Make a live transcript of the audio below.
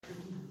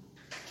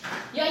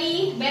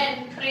Yoi,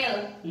 Ben,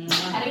 Pril.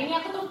 Hari ini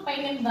aku tuh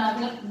pengen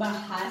banget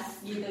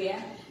bahas gitu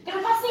ya.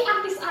 Kenapa sih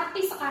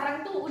artis-artis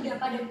sekarang tuh udah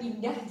pada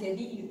pindah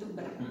jadi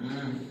YouTuber?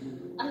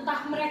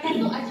 Entah mereka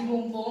tuh aji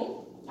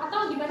mumpung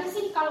atau gimana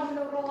sih kalau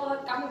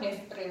menurut kamu deh,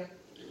 Pril?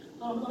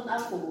 Kalau menurut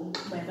aku,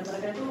 kebanyakan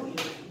mereka itu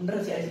ya, bener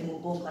sih aji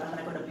mumpung karena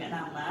mereka udah punya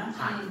nama.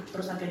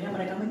 Terus akhirnya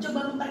mereka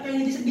mencoba memperkaya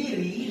diri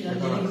sendiri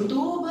dengan jadi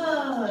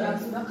YouTuber. Yang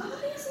sudah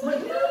kaya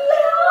sendiri.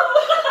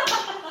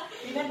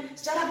 Kan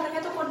secara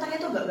mereka tuh kontennya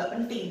tuh gak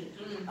penting.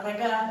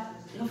 Mereka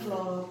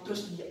nge-vlog,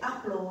 terus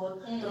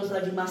di-upload, terus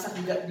lagi masak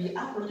juga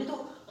di-upload, itu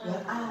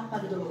buat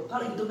apa gitu loh.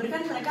 Kalau YouTuber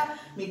kan mereka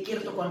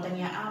mikir tuh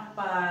kontennya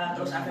apa,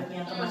 terus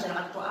efeknya ke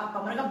masyarakat tuh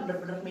apa. Mereka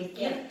bener-bener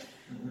mikir,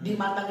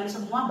 dimatangin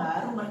semua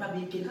baru mereka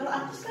bikin. Kalau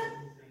artis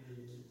kan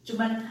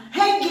cuman,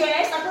 hey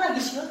guys, aku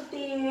lagi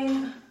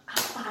syuting.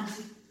 Apaan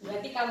sih?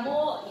 Berarti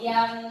kamu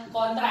yang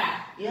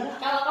kontra. Iyalah.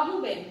 Kalau kamu,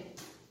 Ben?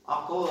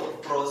 Aku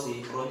pro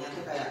sih, pro-nya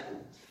tuh kayak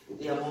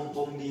ya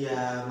mumpung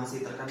dia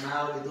masih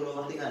terkenal gitu loh,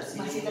 ngerti gak sih?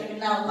 Masih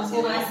terkenal, masih.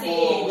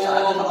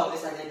 Soalnya kalau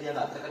misalnya dia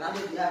nggak terkenal,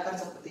 dia akan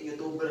seperti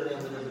YouTuber yang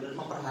benar-benar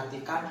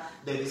memperhatikan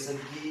dari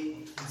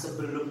segi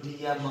sebelum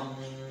dia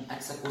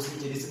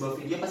mengeksekusi jadi sebuah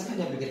video, pasti kan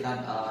dia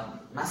bikinkan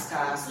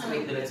naskah,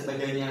 skrip dan lain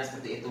sebagainya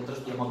seperti itu.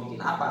 Terus dia mau bikin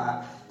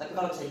apa? Tapi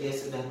kalau misalnya dia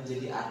sudah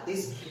menjadi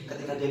artis,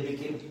 ketika dia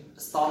bikin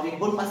story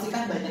pun pasti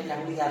kan banyak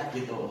yang lihat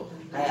gitu.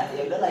 Kayak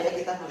ya udahlah ya,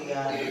 kita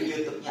melihat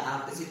YouTube-nya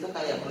artis itu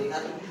kayak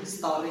melihat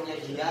story-nya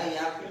dia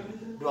yang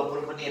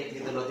 20 menit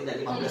gitu loh, tidak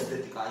 15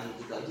 detik lagi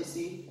gitu aja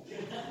sih.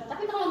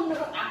 Tapi kalau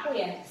menurut aku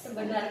ya,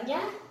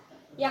 sebenarnya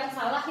yang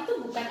salah itu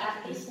bukan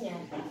artisnya.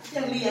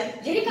 Yang lihat.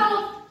 Jadi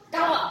kalau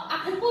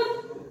aku pun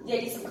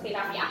jadi seperti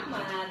Raffi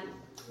Ahmad,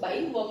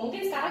 Baim,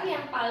 mungkin sekarang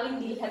yang paling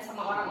dilihat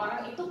sama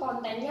orang-orang itu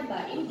kontennya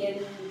Baim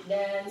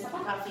dan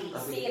siapa Raffi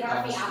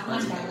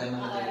Ahmad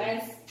kan,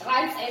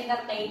 Rans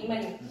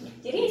Entertainment.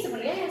 Jadi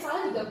sebenarnya yang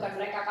salah juga bukan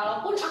mereka.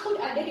 Kalaupun aku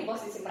ada di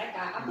posisi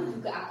mereka, aku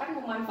juga akan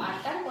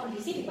memanfaatkan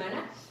kondisi di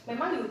mana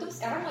memang YouTube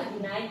sekarang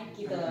lagi naik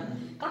gitu.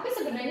 Tapi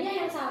sebenarnya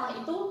yang salah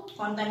itu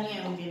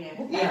kontennya mungkin ya.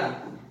 Bukan.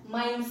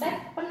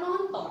 Mindset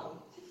penonton.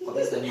 Kok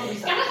bisa?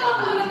 Karena kalau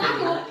menurut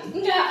aku,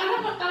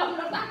 karena kalau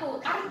menurut aku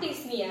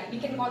artis nih ya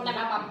bikin konten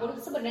apapun,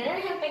 sebenarnya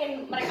yang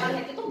pengen mereka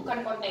lihat itu bukan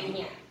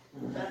kontennya,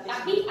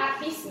 tapi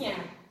artisnya.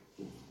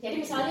 Jadi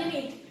misalnya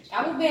nih,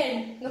 kamu Ben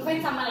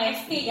ngefans sama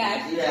Lesti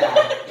kan? Iya.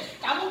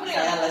 Kamu Pril,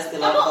 Saya Lesti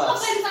kamu lovers.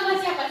 ngefans sama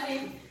siapa sih?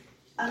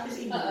 Artis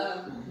ini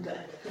enggak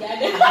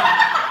ada.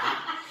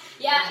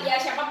 ya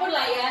siapapun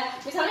lah ya.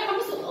 Misalnya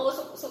kamu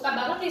suka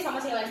banget nih sama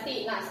si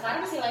Lesti. Nah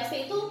sekarang si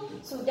Lesti itu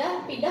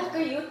sudah pindah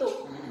ke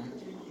YouTube.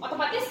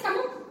 Otomatis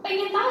kamu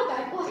pengen tahu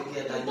kan, wah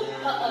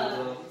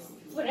YouTube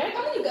sebenarnya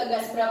kamu juga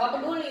gak seberapa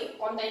peduli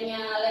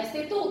kontennya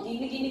Lesti tuh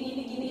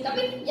gini,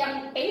 tapi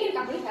yang pengen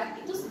kamu lihat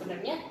itu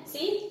sebenarnya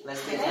si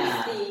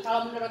Lesti.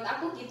 Kalau menurut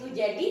aku gitu.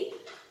 Jadi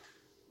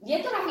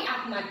dia tuh Raffi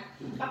Ahmad,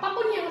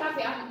 apapun yang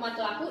Raffi Ahmad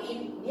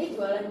lakuin, dia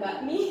jualan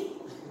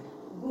bakmi.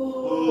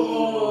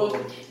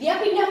 Dia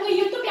pindah ke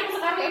YouTube yang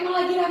sekarang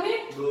emang lagi rame.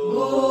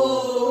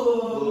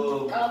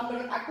 Kalau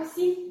menurut aku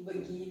sih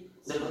begitu.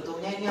 Dan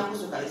untungnya ini aku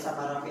sukai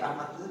sama Raffi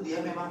Ahmad itu, dia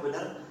memang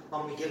benar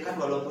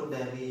memikirkan walaupun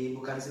dari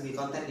bukan segi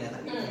konten ya,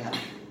 tapi kayak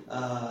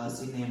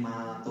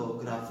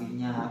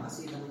sinematografinya apa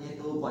sih namanya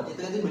itu,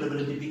 pokoknya itu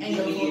benar-benar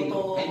dipikirin,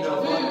 angle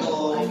foto.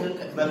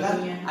 Bahkan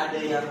ada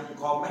yang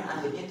komen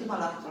akhirnya itu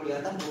malah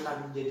kelihatan bukan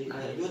jadi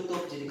kayak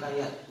YouTube, jadi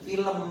kayak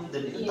film,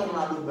 dan itu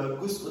terlalu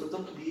bagus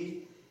untuk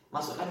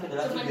dimasukkan ke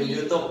dalam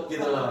video YouTube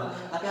gitu loh.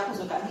 Tapi aku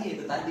sukanya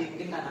itu tadi,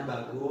 mungkin karena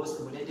bagus,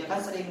 kemudian dia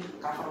kan sering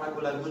cover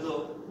lagu-lagu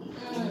tuh.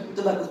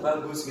 Itu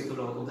bagus-bagus gitu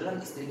loh. Kebetulan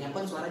istrinya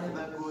pun suaranya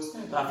bagus.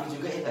 Raffi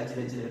juga ya gak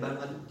jelek-jelek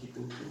banget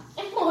gitu.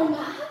 Mohon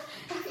maaf,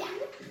 Raffi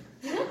Ahmad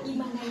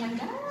gimana yang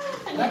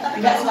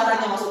Enggak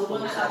suaranya maksudku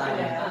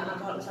ya.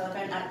 Kalau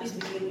misalkan artis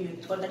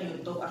bikin konten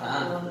YouTube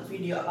ataupun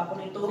video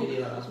apapun itu,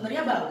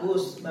 sebenarnya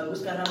bagus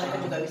karena mereka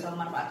juga bisa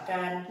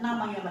memanfaatkan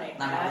namanya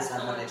mereka.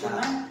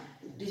 Cuman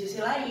di sisi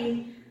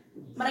lain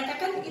mereka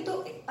kan itu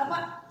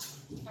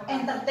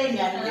entertain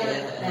kan.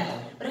 Nah,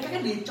 mereka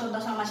kan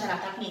dicontoh sama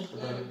masyarakat nih.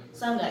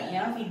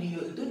 Seenggaknya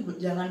video itu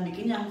jangan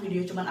bikin yang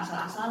video cuman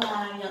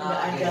asal-asalan, yang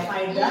nggak ada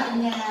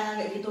faedahnya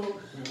kayak gitu.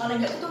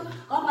 Paling nggak itu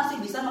kau masih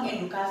bisa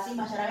mengedukasi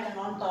masyarakat yang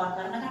nonton,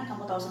 karena kan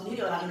kamu tahu sendiri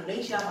orang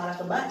Indonesia malas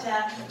kebaca,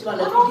 cuma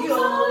lihat video.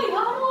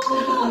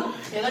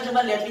 Ya kan cuma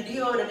lihat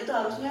video, dan itu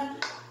harusnya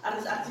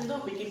artis-artis itu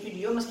bikin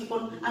video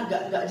meskipun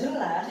agak nggak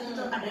jelas,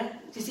 itu ada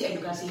sisi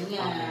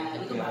edukasinya.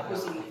 Itu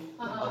bagus sih.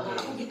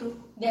 Aku gitu.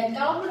 Dan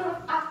kalau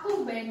menurut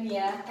aku Ben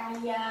ya,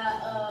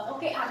 kayak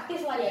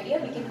artis lah ya,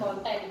 dia bikin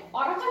konten,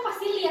 orang kan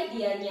pasti lihat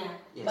dianya,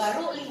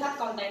 baru lihat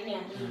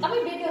kontennya.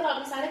 Tapi beda kalau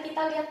misalnya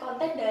kita lihat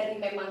konten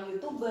dari memang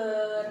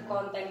YouTuber,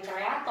 konten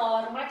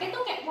kreator, mereka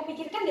tuh kayak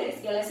memikirkan dari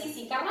segala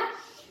sisi, karena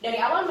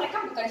dari awal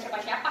mereka bukan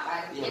siapa-siapa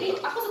kan.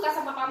 Jadi aku suka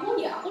sama kamu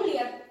ya, aku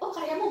lihat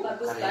karyamu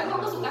bagus kan,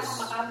 aku suka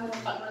sama kamu.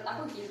 Kalau menurut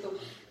aku gitu.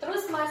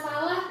 Terus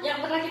masalah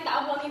yang pernah kita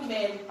omongin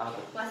Ben,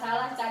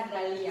 masalah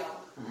Chandra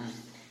Liao.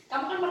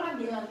 Kamu kan pernah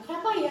bilang,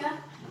 kenapa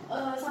ya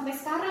sampai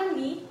sekarang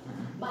nih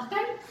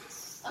bahkan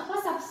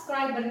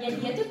subscribernya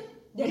dia tuh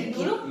dari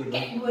dulu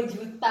kayak 2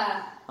 juta,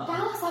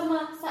 kalah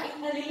sama Said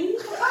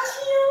Halilintar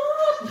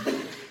kasihan.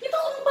 Itu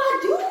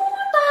 4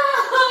 juta,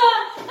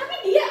 tapi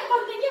dia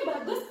kontennya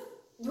bagus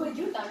 2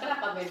 juta.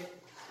 Kenapa Ben?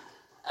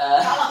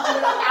 Kalau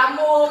menurut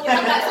kamu, kita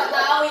nggak bisa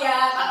tahu ya.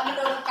 Kalau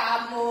menurut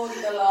kamu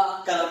gitu loh.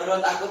 Kalau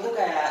menurut aku tuh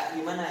kayak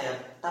gimana ya?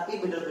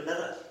 Tapi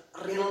bener-bener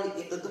real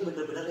itu tuh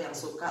bener-bener yang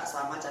suka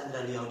sama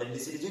Chandra Leo. Dan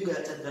di sini juga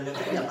Chandra Leo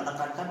tidak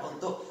menekankan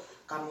untuk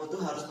kamu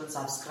tuh harus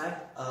mensubscribe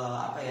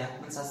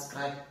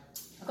mensubscribe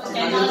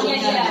channel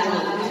YouTube-nya gitu.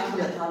 Jadi dia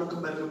tidak terlalu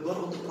gembar-gembor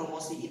untuk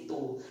promosi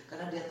itu.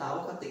 Karena dia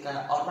tahu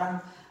ketika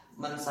orang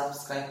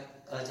mensubscribe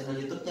channel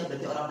YouTube-nya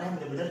berarti orang-orang yang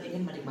benar-benar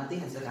ingin menikmati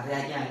hasil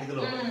karyanya gitu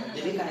loh.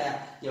 Jadi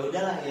kayak ya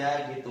udahlah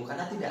ya gitu.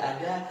 Karena tidak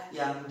ada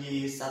yang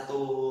di 1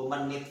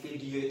 menit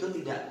video itu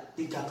tidak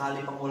 3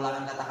 kali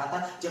pengulangan kata-kata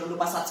jangan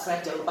lupa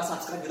subscribe gitu.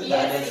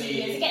 Nggak ada sih.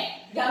 Iya, kayak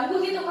ganggu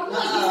gitu. Kamu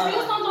lagi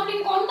serius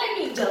nontonin konten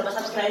nih, jangan lupa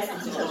subscribe.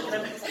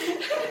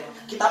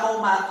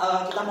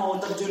 Kita mau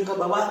terjun ke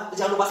bawah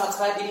jangan lupa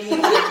subscribe ini.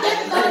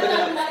 Gak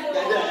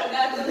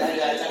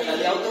ada. Chandra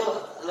Leo tuh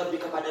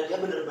lebih kepada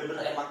dia bener-bener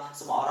emang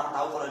semua orang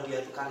tahu kalau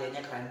dia tuh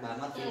karyanya keren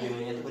banget,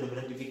 videonya tuh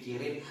bener-bener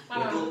dipikirin.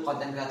 Dia tuh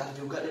konten kreator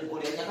juga dan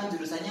kuliahnya kan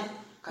jurusannya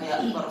kayak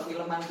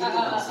perfilman gitu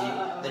kan sih.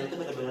 Dan itu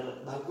bener-bener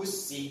bagus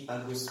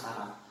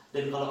parah.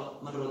 Dan kalau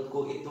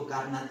menurutku itu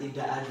karena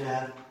tidak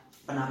ada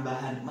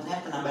penambahan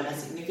yang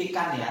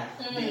signifikan ya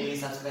di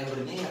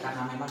subscribernya ya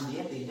karena memang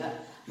dia tidak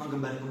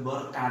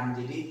menggembar-gemborkan,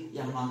 jadi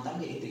yang nonton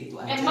ya itu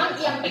aja. Emang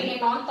yang pengen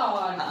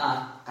nonton.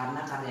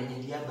 Karena karyanya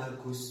dia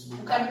bagus,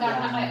 bukan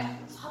karena yang... kayak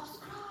subscribe.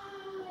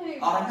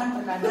 Orang kan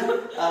terkadang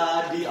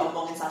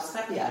diomongin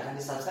subscribe ya akan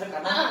di subscribe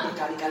karena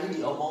berkali-kali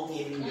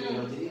diomongin gitu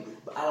loh. Jadi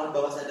alam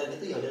bawah sadar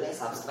itu ya udahlah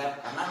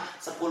subscribe karena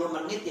 10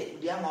 menit ya,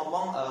 dia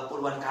ngomong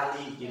puluhan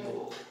kali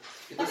gitu.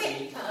 Itu tapi sih.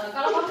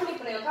 Kalau kamu nih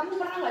Pril, kamu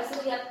pernah nggak sih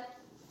lihat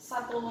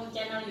satu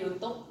channel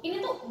YouTube ini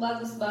tuh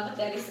bagus banget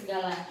dari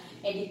segala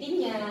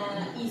editingnya,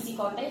 isi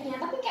kontennya,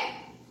 tapi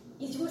kayak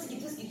ya cuma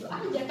segitu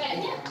aja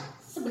kayaknya.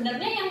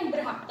 Sebenarnya yang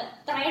berhak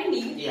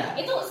trending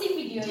itu si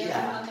video yang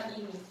kamu nonton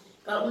ini.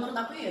 Kalau menurut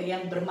aku ya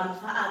yang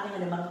bermanfaat,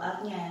 yang ada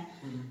manfaatnya.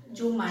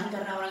 Cuman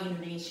karena orang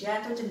Indonesia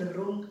tuh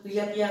cenderung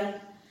lihat yang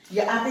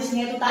ya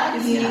artisnya itu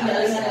tadi nggak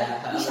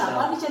lihat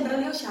siapa nih Chandra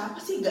Leo, siapa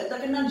sih nggak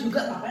terkenal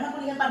juga, ngapain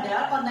aku lihat,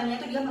 padahal kontennya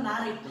itu dia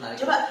menarik.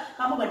 Coba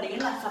kamu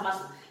bandingin lah sama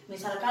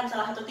misalkan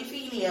salah satu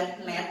TV ini ya,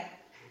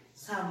 Net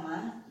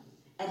sama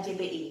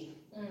RCTI.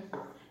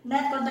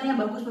 Net kontennya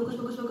bagus,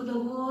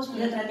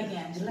 lihat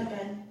ratingnya jelek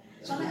kan?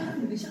 Soalnya orang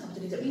Indonesia nggak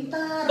bisa diajak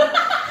pintar.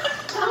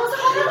 Kalau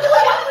sekarang tuh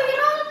yang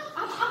viral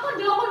apa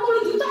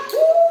 80 juta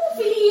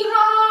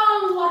viral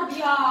luar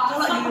biasa.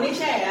 Kalau di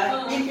Indonesia ya,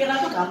 yang viral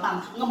tuh gampang,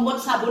 ngemut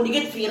sabun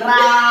dikit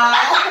viral.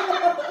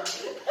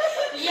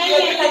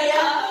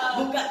 Iya.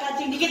 Buka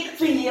kacing dikit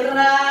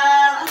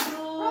viral.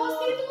 Aduh.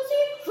 Prostitusi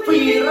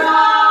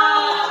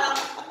viral.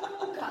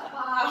 Gak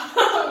paham.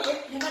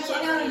 Ya kan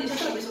soalnya orang Indonesia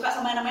tuh lebih suka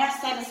sama yang namanya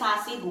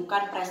sensasi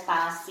bukan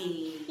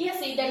prestasi. Iya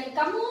sih, dan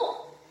kamu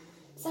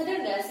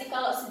sadar gak sih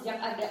kalau sejak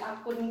ada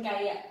akun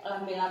kayak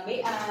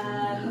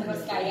lambe-lambean,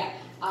 terus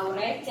kayak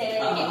aurece,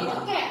 kayak gitu,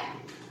 kayak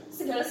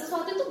segala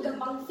sesuatu itu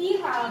gampang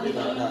viral gitu.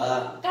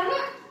 Karena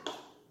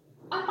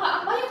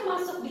apa-apa yang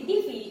masuk di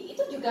TV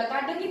itu juga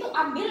kadang itu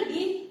ambil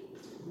di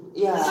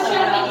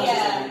sosial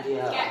media.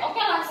 Kayak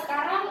oke lah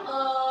sekarang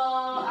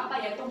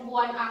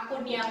tumpuan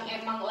akun yang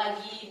emang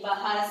lagi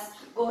bahas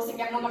gosip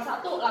yang nomor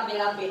 1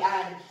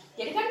 lambe-lambean.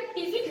 Jadi kan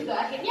TV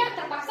juga akhirnya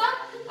terpaksa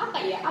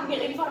ambil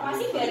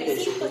informasi dari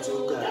situ,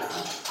 terus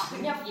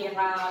akhirnya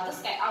viral, terus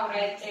kayak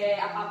aurece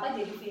apa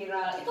jadi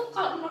viral. Itu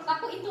kalau menurut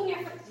aku itu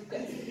ngefek juga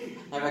sih.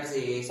 Ngefek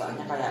sih,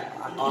 soalnya kayak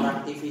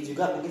orang TV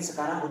juga mungkin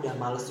sekarang udah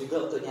males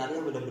juga untuk nyari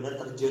yang benar-benar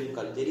terjun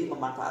kan. Jadi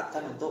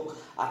memanfaatkan untuk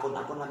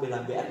akun-akun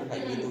lambe-lambean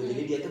kayak gitu.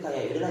 Jadi dia tuh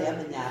kayak udahlah ya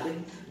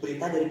menyaring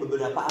berita dari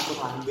beberapa akun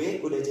lambe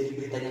udah jadi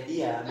beritanya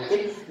dia.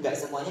 Mungkin nggak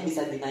semuanya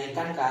bisa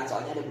dinaikkan kan,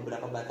 soalnya ada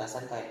beberapa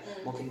batasan kayak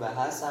mungkin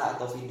bahasa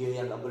atau video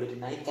yang nggak boleh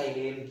dinaikkan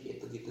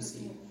gitu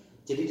sih.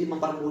 Jadi dia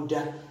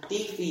mempermudah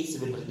TV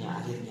sebenarnya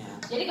akhirnya.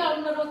 Jadi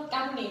kalau menurut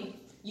kamu nih,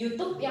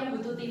 YouTube yang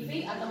butuh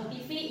TV atau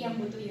TV yang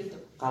butuh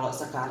YouTube? Kalau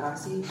sekarang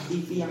sih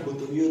TV yang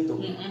butuh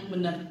YouTube.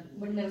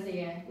 Bener sih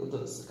ya.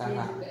 Untuk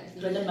sekarang.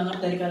 Kelihatan banget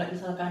dari kalau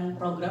misalkan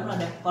program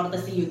ada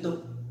kortesi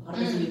YouTube.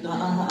 Gitu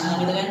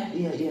kan?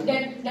 Iya.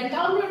 Dan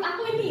kalau menurut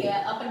aku ini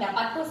ya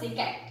pendapatku sih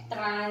kayak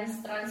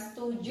Trans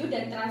 7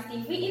 dan Trans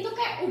TV itu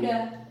kayak udah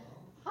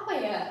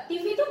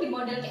TV itu di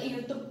model kayak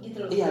YouTube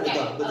gitu loh. Iya,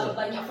 kayak betul.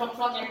 Banyak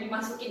vlog-vlog yang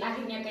dimasukin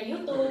akhirnya ke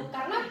YouTube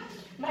karena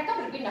mereka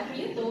berpindah ke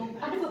YouTube.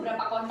 Ada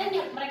beberapa konten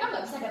yang mereka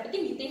nggak bisa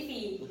dapetin di TV.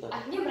 Betul.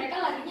 Akhirnya mereka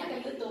larinya ke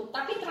YouTube.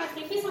 Tapi Trans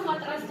TV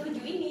sama Trans 7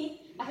 ini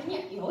akhirnya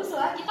yowes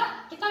lah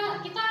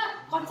kita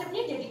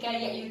konsepnya jadi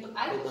kayak YouTube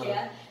aja. Betul.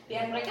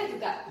 Biar mereka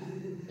juga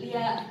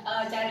lihat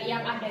cari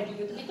yang ada di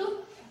YouTube itu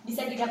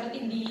bisa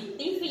didapetin di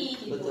TV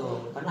gitu.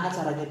 Betul. Karena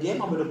acaranya dia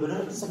emang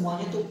bener-bener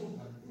semuanya tuh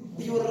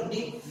pure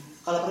di.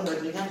 Kalau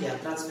perbandingan ya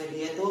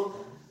Transmedia itu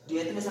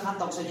dia itu misalkan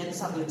talkshow-nya itu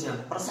 1 jam,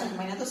 per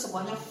segmennya tuh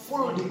semuanya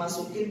full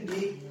dimasukin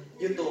di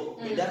YouTube.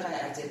 Beda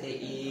kayak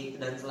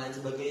RCTI dan lain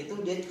sebagainya itu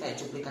dia kayak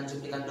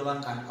cuplikan-cuplikan doang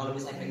kan. Kalau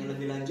misalnya pengen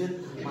lebih lanjut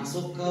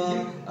masuk ke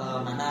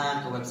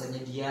mana, ke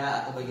websitenya dia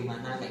atau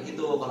bagaimana kayak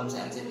gitu kalau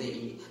misalnya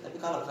RCTI. Tapi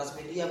kalau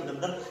Transmedia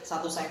benar-benar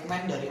satu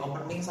segmen dari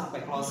opening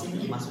sampai closing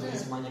dimasukin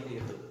semuanya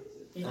ke YouTube.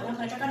 Ya, karena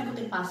mereka kan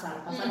ikutin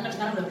pasar kan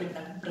sekarang udah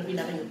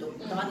berpindah ke YouTube.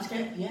 Otomatis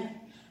kayak ya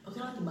oke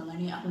lah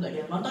timbangannya aku nggak ada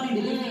yang nonton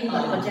di TV,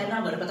 nggak dapat channel,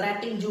 nggak dapat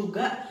rating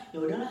juga, ya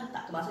udahlah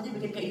tak kebas aja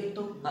bikin kayak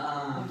YouTube.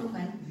 Itu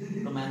kan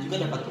lumayan juga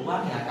dapat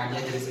uang ya kan ya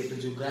dari situ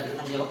juga. Itu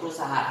namanya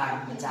perusahaan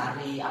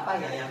mencari apa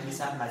ya yang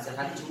bisa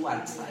menghasilkan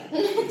cuan.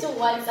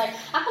 Cuan say.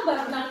 Aku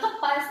baru nangkep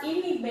pas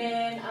ini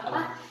Ben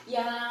apa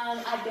yang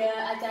ada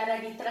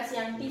acara di Trans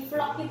yang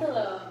T-vlog gitu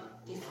loh.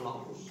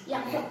 T-vlog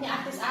yang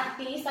vlognya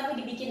artis-artis tapi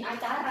dibikin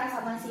acara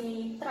sama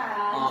si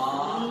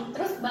Trans.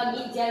 Terus Bang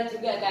Ijal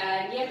juga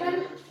kan, dia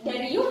kan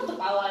dari YouTube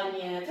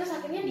awalnya, terus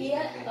akhirnya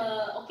dia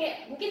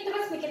mungkin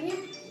Trans mikirnya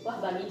wah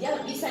Bang Ijal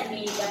bisa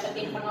nih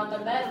dapetin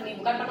penonton baru nih,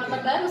 bukan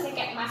penonton baru sih,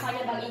 kayak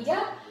masanya Bang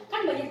Ijal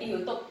kan banyak di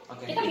YouTube,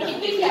 kita bikin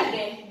pindah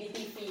deh di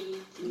TV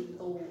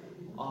gitu.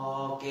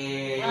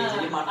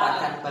 Jadi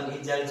manfaatkan Bang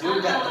Ijal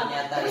juga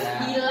ternyata terus ya.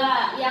 Gila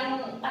yang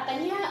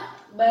katanya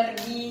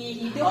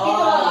Barbie hidup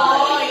gitu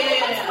loh.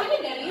 Kan semuanya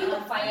dari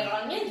YouTube,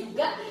 viralnya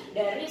juga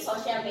dari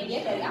sosial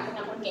media, dari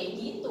akun-akun kayak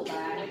gitu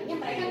kan. Akhirnya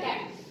mereka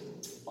kayak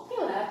oke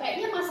lah,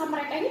 kayaknya masa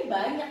mereka ini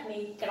banyak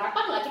nih, kenapa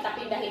nggak kita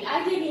pindahin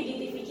aja nih di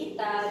TV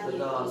kita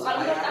gitu. Kalau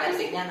menurut aku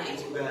sih naik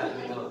juga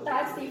gitu.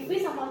 Trans TV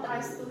sama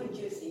Trans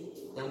 7 sih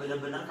yang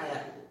benar-benar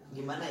kayak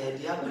gimana ya,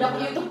 dia udah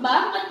YouTube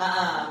banget.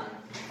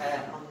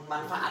 Kayak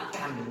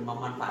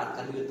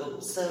memanfaatkan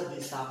YouTube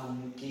sebisa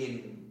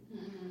mungkin.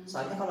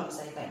 Soalnya kalau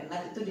misalnya kayak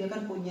Net itu dia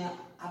kan punya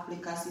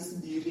aplikasi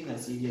sendiri nggak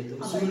sih, dia tuh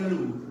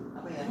Zulu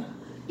apa ya,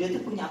 dia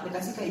tuh punya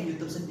aplikasi kayak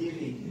YouTube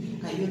sendiri,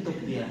 kayak YouTube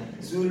dia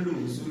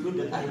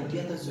Zulu.id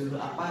atau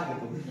Zulu apa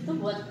gitu. Itu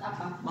buat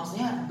apa?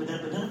 Maksudnya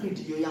benar-benar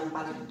video yang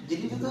paling,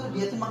 jadi itu tuh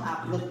dia tuh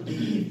mengupload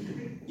di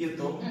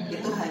YouTube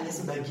itu hanya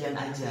sebagian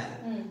aja.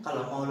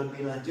 Kalau mau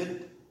lebih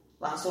lanjut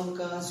langsung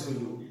ke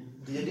Zulu.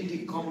 Jadi di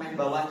komen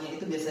bawahnya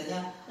itu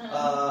biasanya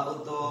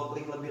untuk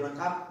link lebih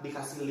lengkap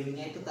dikasih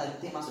linknya itu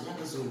tadi maksudnya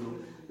ke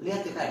Zulu.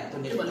 Lihat tuh kayak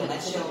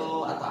Tonight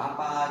Show atau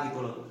apa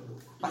gitu loh.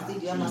 Pasti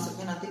dia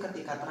masuknya nanti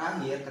ketika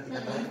terakhir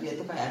dia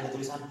tuh kayak ada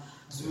tulisan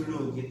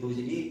Zulu gitu.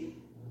 Jadi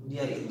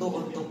dia itu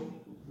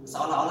untuk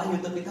seolah-olah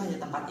YouTube itu hanya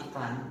tempat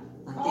iklan.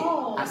 Nanti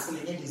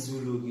aslinya di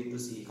Zulu gitu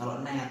sih.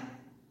 Kalau Net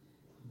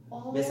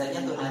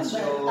biasanya Tonight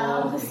Show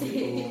gitu.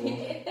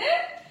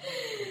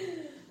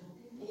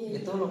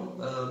 Itu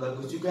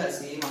bagus juga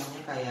sih,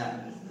 maksudnya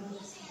kayak.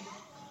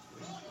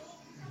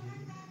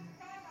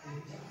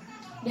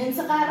 Dan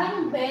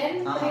sekarang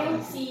Ben,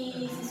 si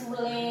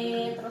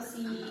Sule, terus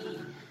si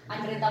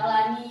Andre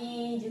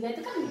Taulani juga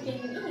itu kan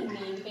bikin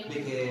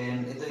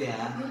itu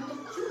ya.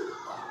 YouTube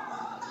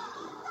juga.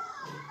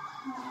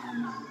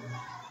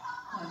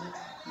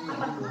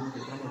 Apa tuh?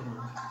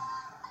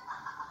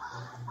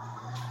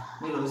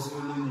 Ini loh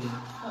Zulu nih.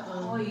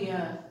 Oh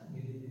iya.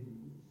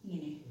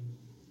 Ini.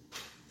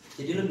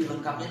 Jadi lebih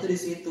lengkapnya tuh di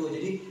situ.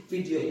 Jadi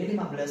video ini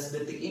 15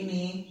 detik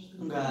ini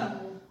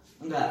enggak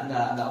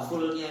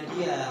fullnya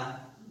dia.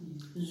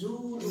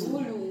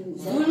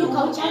 Zulu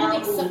kau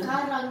cantik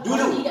sekarang.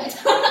 Dulu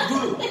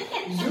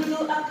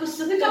Zulu aku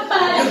suka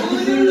padamu,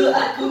 dulu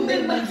aku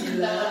memang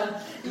gila.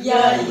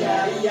 Ya.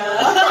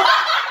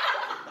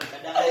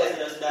 Kadang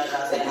saya sudah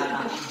saya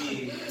anak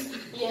ini.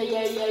 Iya.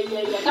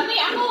 Tapi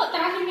aku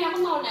terakhir nih aku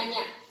mau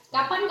nanya,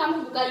 kapan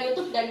kamu buka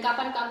YouTube dan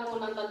kapan kamu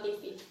nonton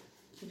TV?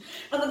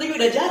 Nonton TV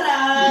udah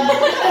jarang.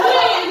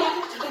 Iya. Emang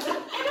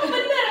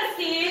bener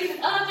sih.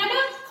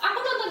 Kadang aku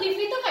nonton TV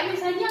tuh kayak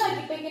misalnya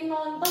lagi pengen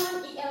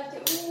nonton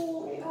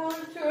ILCU.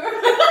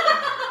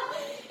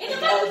 Itu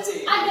kan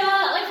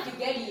ada live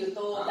juga di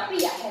YouTube,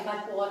 tapi ya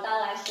hemat kuota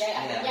lah,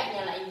 akhirnya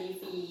nyalain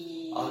TV.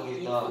 Oh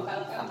gitu.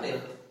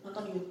 April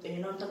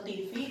Nonton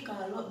TV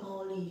kalau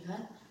mau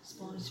lihat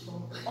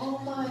SpongeBob. Oh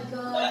my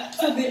god,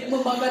 sambil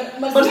membakar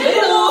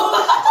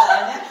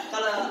Soalnya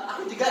kalau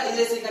aku juga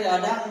sih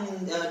kadang-kadang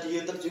di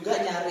YouTube juga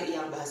nyari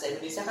yang bahasa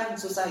Indonesia kan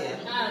susah ya.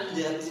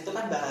 Jadi di situ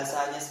kan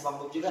bahasanya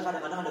SpongeBob juga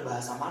kadang-kadang ada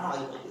bahasa mana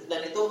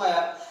dan itu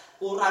kayak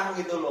kurang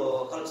gitu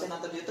loh. Kalau saya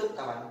nonton YouTube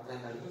kapan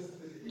terakhir kali?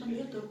 Nonton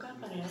YouTube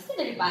kapan ya? Pasti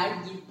dari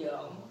pagi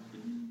dong.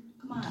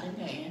 Kemarin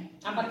kayaknya.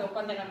 Apa tuh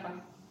konten apa?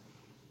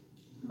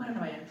 Kemarin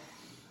apa ya?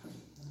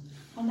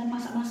 Konten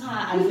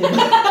masak-masakan.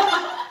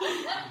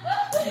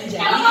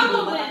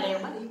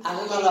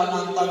 Aku kalau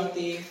nonton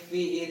TV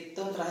itu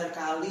terakhir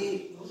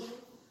kali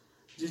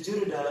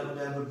jujur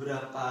udah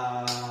beberapa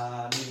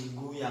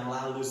minggu yang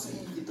lalu sih.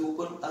 Itu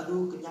pun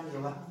kenyang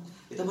ya Pak.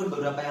 Itu pun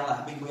beberapa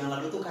minggu yang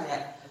lalu tuh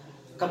kayak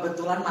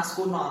kebetulan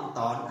masku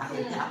nonton,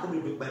 akhirnya aku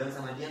duduk bareng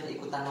sama dia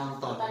ikutan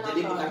nonton.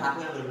 Jadi bukan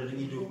aku yang benar-benar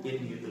hidupin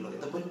gitu loh.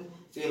 Itu pun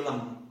film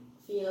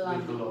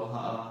gitu loh.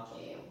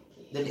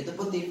 Dan itu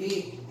pun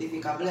TV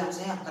kabel yang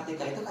saya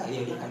ketika itu kayak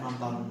ya udah kayak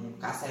nonton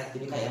kaset,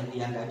 jadi kayak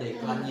yang nggak ada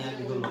iklannya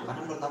gitu loh.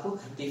 Karena menurut aku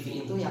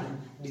TV itu yang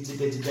di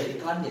jeda-jeda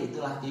iklan ya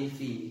itulah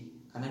TV.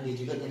 karena dia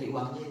juga nyari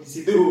uangnya di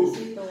situ.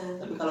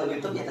 Tapi kalau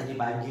YouTube ya tadi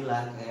pagi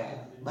lah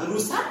kayak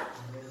barusan.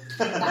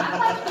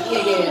 Apa tuh?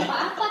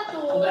 Apa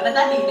tuh? Bukan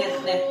tadi net.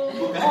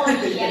 Oh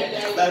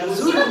iya.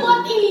 Barusan. Kita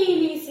buat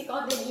ini si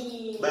konten ini.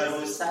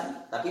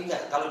 Barusan, tapi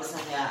nggak kalau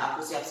misalnya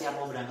aku siap-siap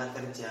mau berangkat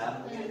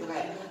kerja, itu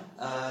kayak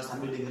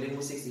sambil dengerin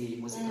musik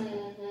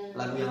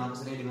lagu yang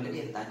aku sering dengerin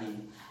ya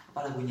tadi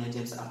apa lagunya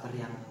James Arthur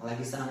yang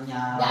lagi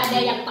senangnya. Gak ada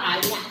yang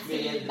tanya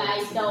sih, by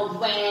the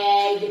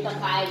way gitu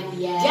kan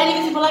dia. Jadi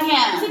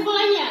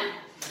kesimpulannya,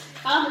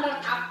 kalau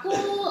menurut aku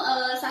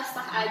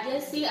sah-sah aja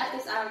sih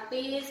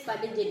artis-artis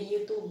pada jadi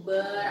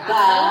YouTuber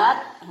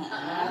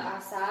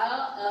asal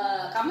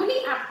kamu nih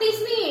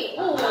artis nih,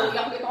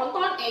 yang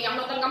ditonton, yang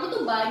nonton kamu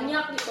tuh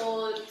banyak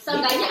gitu.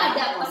 Seenggaknya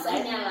ada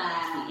pesannya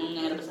lah.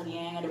 Ada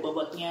pesannya, ada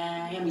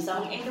bobotnya yang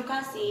bisa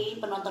mengedukasi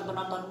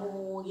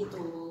penontonmu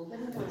gitu.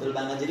 Betul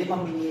banget. Jadi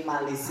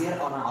meminimalisir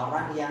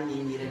orang-orang yang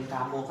nyinyirin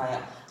kamu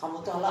kayak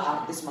kamu tuh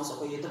lah artis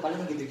masuk ke YouTube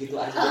paling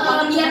gitu-gitu aja.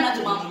 Biar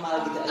cuma minimal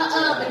gitu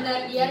aja.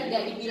 Bener, biar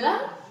gak dibilang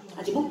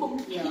aji mumpung.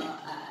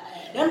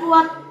 Dan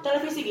buat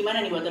televisi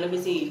gimana nih buat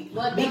televisi?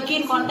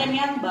 Bikin konten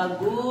yang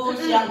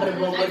bagus, yang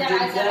berbobot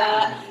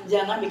juga.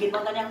 Jangan bikin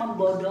konten yang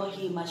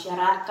membodohi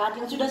masyarakat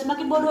yang sudah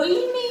semakin bodoh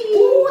ini.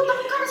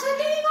 Tengkar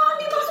settingan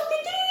dimasuk di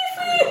TV.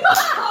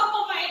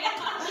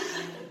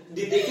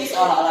 Di TV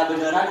seolah-olah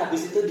beneran,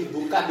 habis itu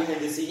dibuka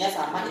behind-the-scene-nya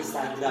sama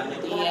Instagram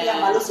itu. Nanti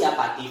yang malu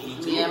siapa? TV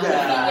juga.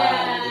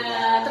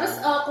 Terus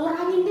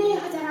kurangin deh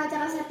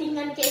acara-acara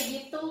settingan kayak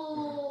gitu.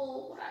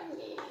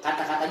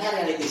 Kata-katanya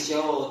reality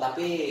show,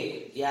 tapi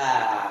ya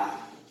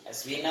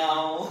as we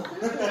know.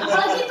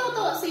 Apalagi tuh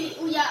si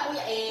Uya.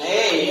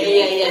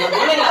 Iya,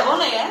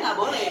 nggak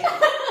boleh.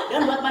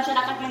 Dan buat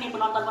masyarakatnya nih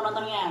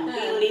penontonnya,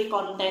 pilih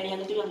konten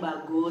yang itu yang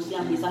bagus,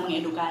 yang bisa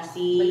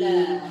mengedukasi.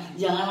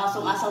 Jangan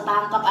langsung asal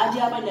tangkap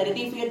aja apa yang dari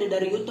TV,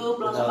 dari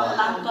YouTube, langsung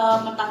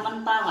tangkap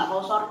mentah-mentah, nggak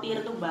mau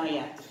sortir tuh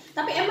bahaya.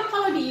 Tapi emang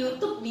kalau di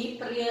YouTube di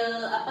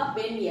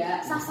band ya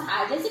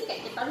sah-sah aja sih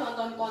kayak kita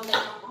nonton konten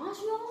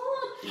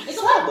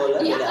itu kan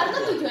ya karena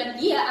tujuan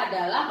dia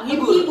adalah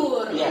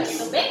menghibur.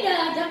 Itu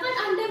beda. Jangan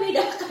Anda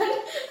bedakan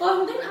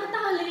konten Atta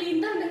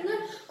Halilintar dengan